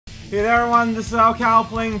Hey there everyone, this is Cal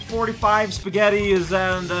playing 45 Spaghettis,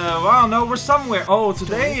 and well, no, we're somewhere. Oh,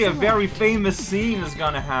 today a very famous scene is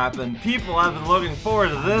gonna happen. People have been looking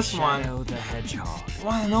forward to this one. The hedgehog.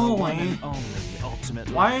 Well, no way.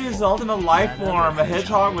 Why is the ultimate life form a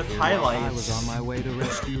hedgehog with highlights? I was on my way to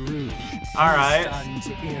rescue Rouge. Alright.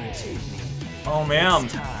 Oh man.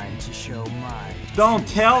 It's time to show my Don't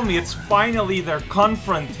tell me it's finally their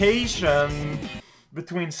confrontation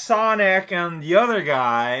between Sonic and the other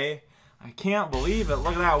guy. I can't believe it.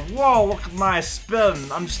 Look at that. Whoa, look at my spin.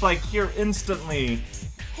 I'm just like here instantly.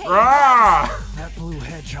 Hey, that blue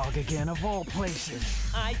hedgehog again, of all places.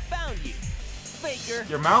 I found you, faker.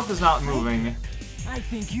 Your mouth is not moving. I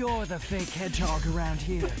think you're the fake hedgehog around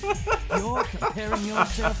here. You're comparing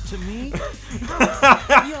yourself to me?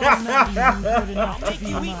 You're not even good enough to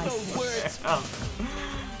be my words.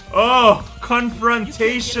 Oh,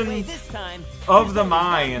 confrontation of the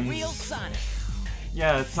minds.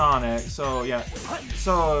 Yeah, it's Sonic. So yeah,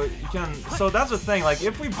 so you can. So that's the thing. Like,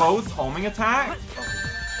 if we both homing attack,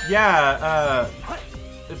 yeah,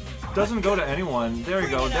 it doesn't go to anyone. There you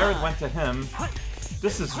go. There it went to him.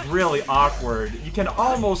 This is really awkward. You can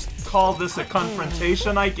almost call this a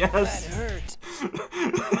confrontation, I guess.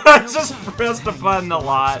 I just pressed the button a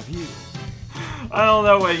lot. I don't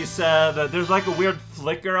know what you said. There's like a weird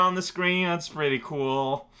flicker on the screen. That's pretty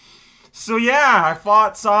cool. So yeah, I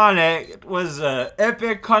fought Sonic. It was an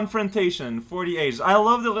epic confrontation. 40 ages. I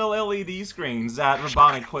love the little LED screens that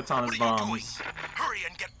Robotnik puts on his bombs. Hurry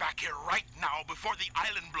and get back here right now before the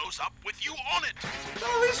island blows up with you on it.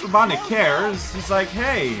 Well, at least Robotnik cares. He's like,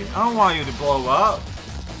 hey, I don't want you to blow up.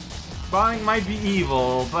 Robotnik might be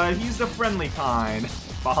evil, but he's the friendly kind.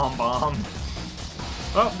 Bomb, bomb.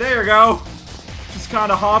 Oh, there you go. Just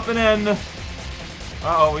kind of hopping in.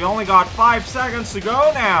 Uh-oh, we only got 5 seconds to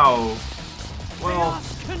go now. Well,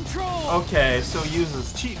 okay, so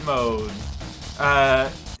uses cheat mode.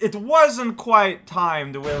 It wasn't quite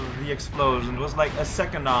timed with the explosion. It was like a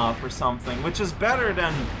second off or something, which is better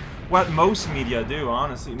than what most media do,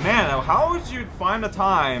 honestly. Man, how would you find the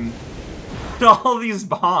time with all these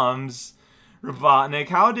bombs, Robotnik?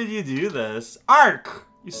 How did you do this? Arc!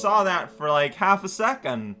 You saw that for like half a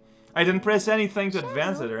second. I didn't press anything to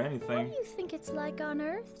advance it or anything. What do you think it's like on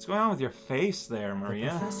Earth? What's going on with your face there, Maria?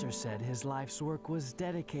 The professor said his life's work was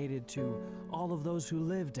dedicated to all of those who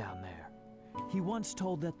live down there. He once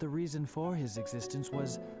told that the reason for his existence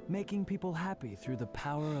was making people happy through the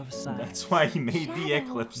power of science. That's why he made the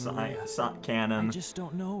Eclipse cannon. I just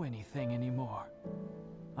don't know anything anymore.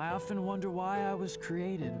 I often wonder why I was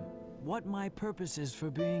created, what my purpose is for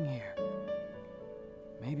being here.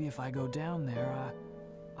 Maybe if I go down there,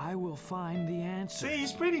 I will find the answer. See,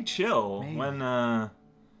 he's pretty chill when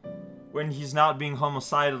he's not being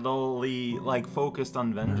homicidally, like, focused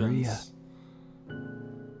on vengeance. Maria.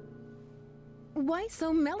 Why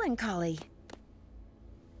so melancholy?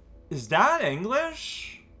 Is that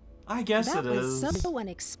English? I guess it is. That was so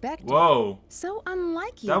unexpected. Whoa. So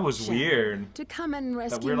unlike you. That was weird. To come and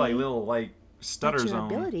rescue that weird, like, me. little, like, stutter But your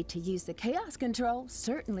zone. ability to use the chaos control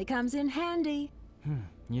certainly comes in handy.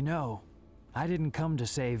 You know, I didn't come to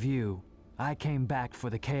save you. I came back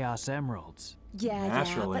for the Chaos Emeralds. Yeah,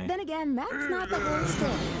 Naturally. but then again, that's not the whole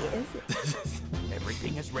story, is it?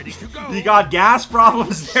 Everything is ready to go. You got gas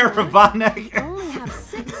problems there, Robotnik? We only have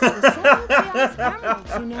 6 of the 7 Chaos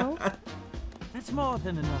Emeralds, you know? That's more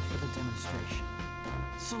than enough for the demonstration.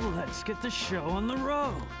 So let's get the show on the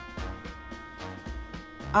road.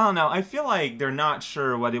 I don't know, I feel like they're not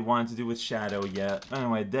sure what they want to do with Shadow yet.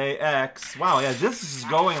 Anyway, Day X. Wow, yeah, this is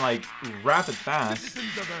going like rapid fast.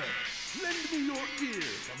 Lend me your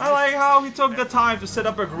ears. I like how he took the time to set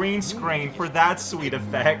up a green screen for that sweet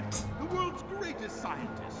effect. The world's greatest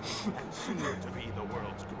scientist, and soon to be the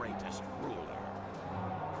world's greatest ruler.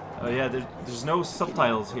 Oh yeah, there's no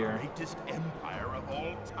subtitles here. Greatest empire of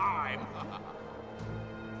all time.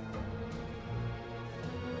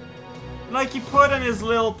 Like, he put in his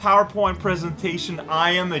little PowerPoint presentation,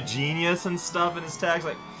 I am a genius and stuff in his text.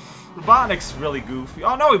 Like, Robotnik's really goofy.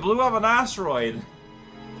 Oh no, he blew up an asteroid.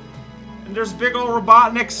 And there's big old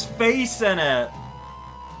Robotnik's face in it.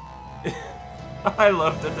 I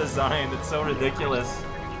love the design, it's so ridiculous.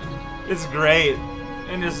 It's great.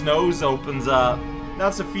 And his nose opens up.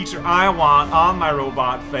 That's a feature I want on my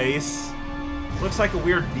robot face. Looks like a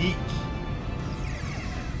weird beak.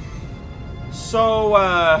 So,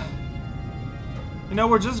 you know,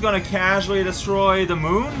 we're just gonna casually destroy the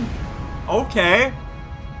moon? Okay.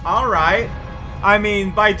 Alright. I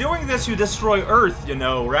mean, by doing this, you destroy Earth, you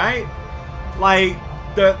know, right? Like,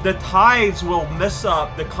 the tides will mess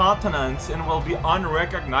up the continents and will be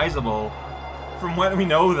unrecognizable from when we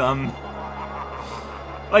know them.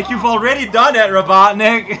 Like, you've already done it,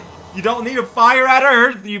 Robotnik. You don't need to fire at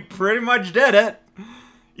Earth. You pretty much did it.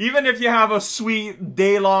 Even if you have a sweet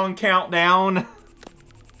day-long countdown.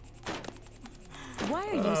 Why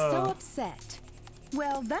are you so upset?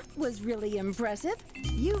 Well, that was really impressive.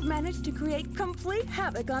 You've managed to create complete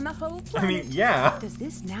havoc on the whole planet. I mean, yeah. Does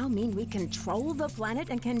this now mean we control the planet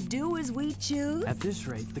and can do as we choose? At this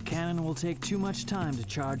rate, the cannon will take too much time to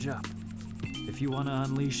charge up. If you want to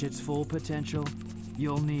unleash its full potential,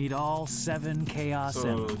 you'll need all 7 Chaos So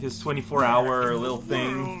Emeralds. his 24-hour little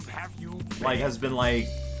thing, like, has been like,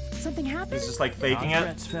 Something happened? he's just like Our faking it.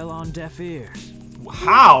 threats fell on deaf ears.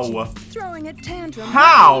 How? Throwing a tantrum.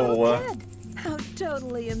 How? like a little kid. How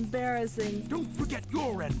totally embarrassing. Don't forget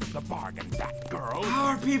your end of the bargain, Batgirl. How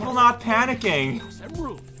are people not panicking?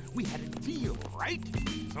 Emerald. We had a deal, right?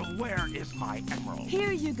 So where is my emerald?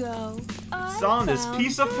 Here you go. It's on this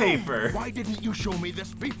piece of paper. Why didn't you show me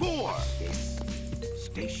this before? This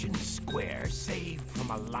Station Square saved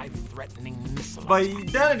from a life-threatening missile. But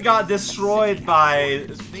then it got destroyed by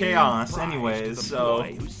chaos anyways, so...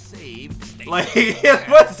 Like, it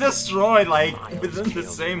was destroyed, like, within the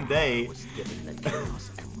same day. Was given the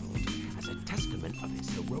Chaos Emerald as a testament of his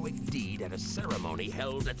heroic deed at a ceremony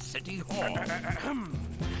held at City Hall.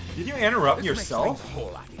 Did you interrupt This makes yourself? things a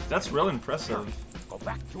whole lot easier. That's real impressive. Go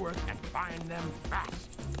back to Earth and find them fast.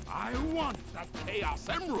 I want that Chaos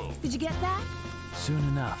Emerald. Did you get that? Soon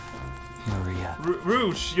enough, Maria.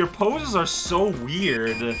 Rouge, your poses are so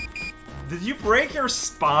weird. Did you break your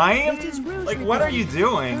spine? This is Rouge Like, what are you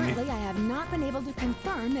doing? Currently, I have not been able to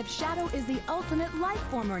confirm if Shadow is the ultimate life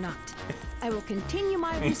form or not. I will continue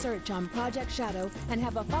my research on Project Shadow and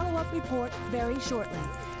have a follow-up report very shortly.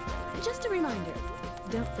 Just a reminder,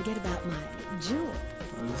 don't forget about my jewel.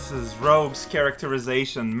 This is Rogue's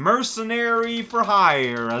characterization. Mercenary for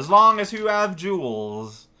hire, as long as you have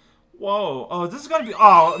jewels. Whoa. Oh, this is gonna be...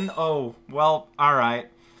 Oh, well, alright.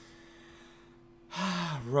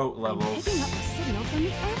 Rote levels. Picking up a signal from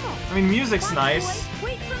the emerald. I mean, music's nice.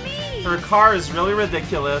 Wait for me! Her car is really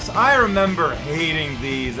ridiculous. I remember hating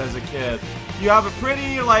these as a kid. You have a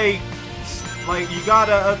pretty, like you got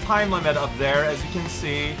a time limit up there, as you can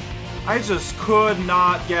see. I just could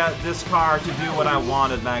not get this car to do what I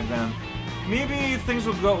wanted back then. Maybe things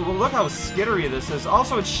would go... Well, look how skittery this is.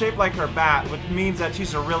 Also, it's shaped like her bat, which means that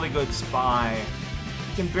she's a really good spy.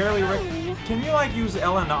 You can barely... Can you, like, use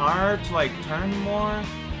L and R to, like, turn more?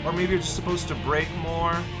 Or maybe you're just supposed to brake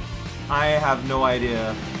more? I have no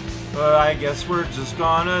idea. But I guess we're just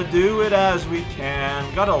gonna do it as we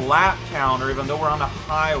can. Got a lap counter, even though we're on the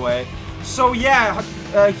highway. So, yeah,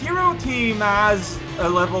 Hero Team has a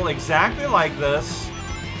level exactly like this.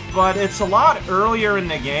 But it's a lot earlier in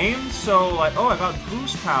the game, so like, oh, I got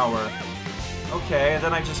boost power. Okay, and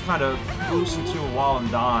then I just kind of boost into a wall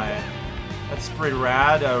and die. That's pretty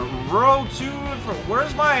rad. Row 2,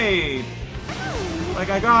 where's my... Like,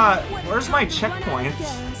 where's my checkpoint?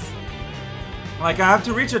 Like, I have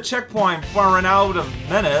to reach a checkpoint before I run out of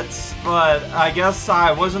minutes, but I guess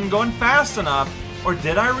I wasn't going fast enough. Or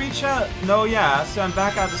did I reach it? No, yeah, so I'm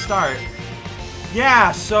back at the start.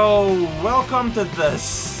 Yeah, so, welcome to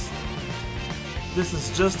this. This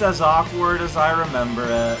is just as awkward as I remember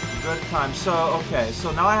it. Good time. So, okay,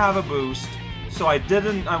 so now I have a boost. So I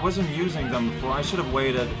wasn't using them before. I should have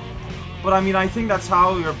waited. But I mean, I think that's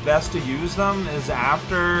how you're best to use them, is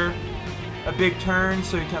after a big turn,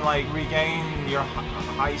 so you can like regain your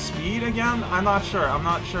high speed again. I'm not sure. I'm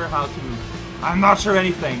not sure how to... I'm not sure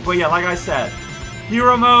anything. But yeah, like I said,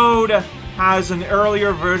 Hero Mode has an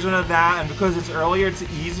earlier version of that, and because it's earlier, it's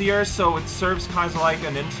easier, so it serves kind of like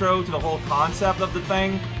an intro to the whole concept of the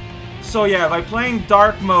thing. So yeah, by playing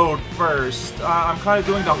Dark Mode first, I'm kind of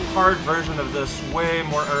doing the hard version of this way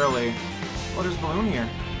more early. Oh, there's a balloon here.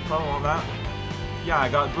 Probably want that. Yeah, I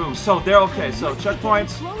got boost. So there, okay, so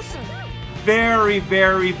checkpoints. Very,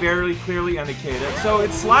 very, very clearly indicated. So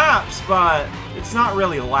it slaps, but it's not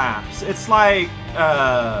really laps. It's like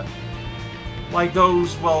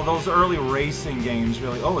those early racing games,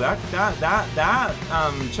 really. Oh, that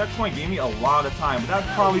checkpoint gave me a lot of time, but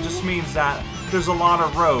that probably just means that there's a lot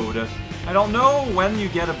of road. I don't know when you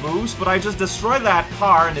get a boost, but I just destroyed that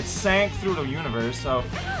car and it sank through the universe, so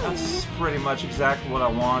that's pretty much exactly what I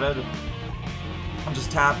wanted. I'm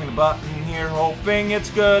just tapping the button here, hoping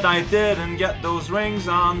it's good. I didn't get those rings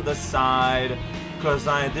on the side, 'cause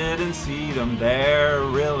I didn't see them there,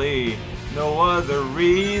 really. No other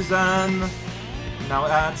reason. Now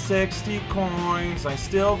at 60 coins, I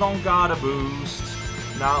still don't got a boost.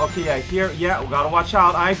 Now, okay, yeah, here, yeah, we gotta watch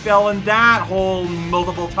out. I fell in that hole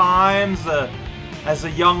multiple times as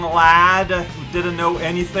a young lad who didn't know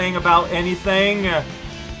anything about anything.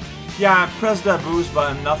 Yeah, press that boost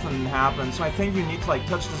button, nothing happens. So I think you need to like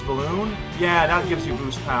touch this balloon. Yeah, that gives you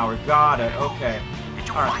boost power. Got it. Okay.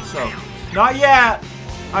 Alright, so not yet.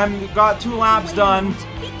 I've got 2 laps done.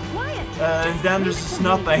 Be quiet. And then there's just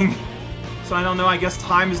nothing. So I don't know, I guess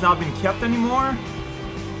time has not been kept anymore?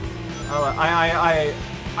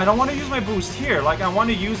 I don't want to use my boost here. Like, I want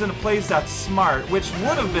to use it in a place that's smart, which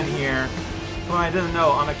would have been here, but I didn't know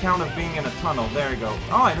on account of being in a tunnel. There you go.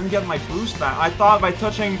 Oh, I didn't get my boost back. I thought by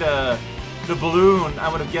touching the balloon,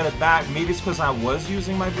 I would have get it back. Maybe it's because I was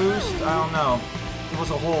using my boost? I don't know. There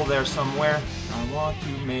was a hole there somewhere. I want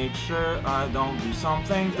to make sure I don't do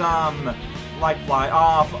something dumb, like fly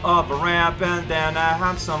off of a ramp and then I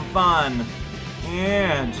have some fun.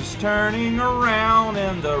 And just turning around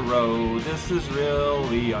in the road, this is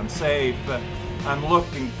really unsafe. I'm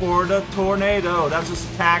looking for the tornado, that's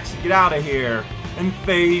just a taxi, get out of here. And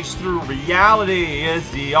phase through reality is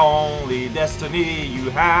the only destiny you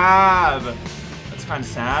have. That's kind of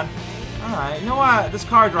sad. Alright, you know what, this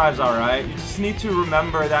car drives alright. You just need to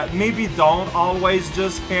remember that maybe don't always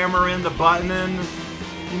just hammer in the button and,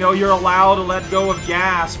 you know, you're allowed to let go of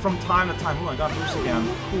gas from time to time. Oh, I got boost again.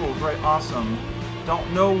 Cool, great, awesome.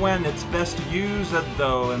 Don't know when it's best to use it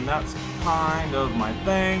though, and that's kind of my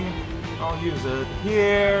thing. I'll use it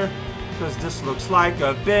here, because this looks like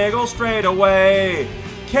a big ol' straightaway.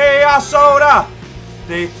 Chaos Soda!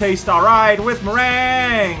 They taste alright with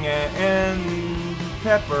meringue and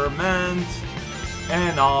peppermint,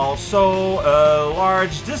 and also a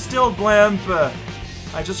large distilled blimp.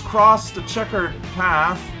 I just crossed the checkered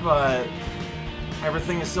path, but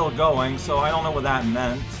everything is still going, so I don't know what that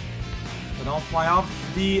meant. So don't fly off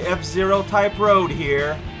the F-Zero type road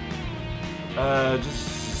here.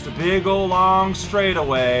 Just a big old long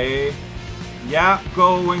straightaway. Yeah,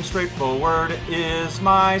 going straight forward is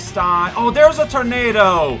my style. Oh, there's a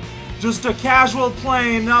tornado! Just a casual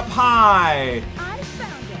plane up high. I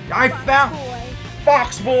found it. I found... Boy.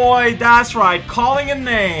 Fox Boy, that's right, calling in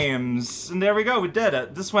names. And there we go, we did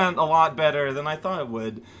it. This went a lot better than I thought it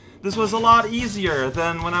would. This was a lot easier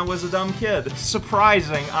than when I was a dumb kid.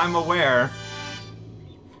 Surprising, I'm aware.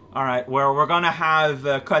 Alright, well, we're gonna have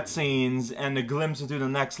cutscenes and a glimpse into the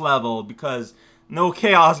next level because no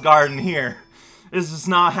Chaos Garden here. This is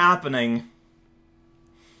not happening.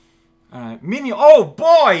 Alright, mini- oh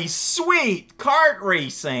boy, sweet! Kart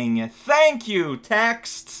racing! Thank you,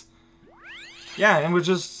 text! Yeah, and we'll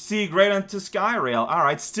just see right into Skyrail.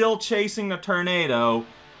 Alright, still chasing the tornado,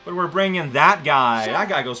 but we're bringing that guy. That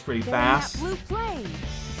guy goes pretty fast. That blue plane.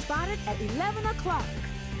 Spotted at 11 o'clock.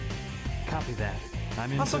 Copy that.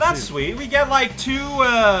 I'm in Oh, so pursuit. that's sweet. We get like two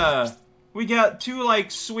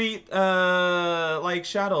like sweet like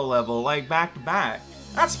shadow level like back to back.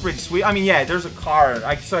 That's pretty sweet. I mean, yeah, there's a car,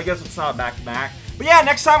 so I guess it's not back to back. But yeah,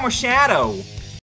 next time with Shadow.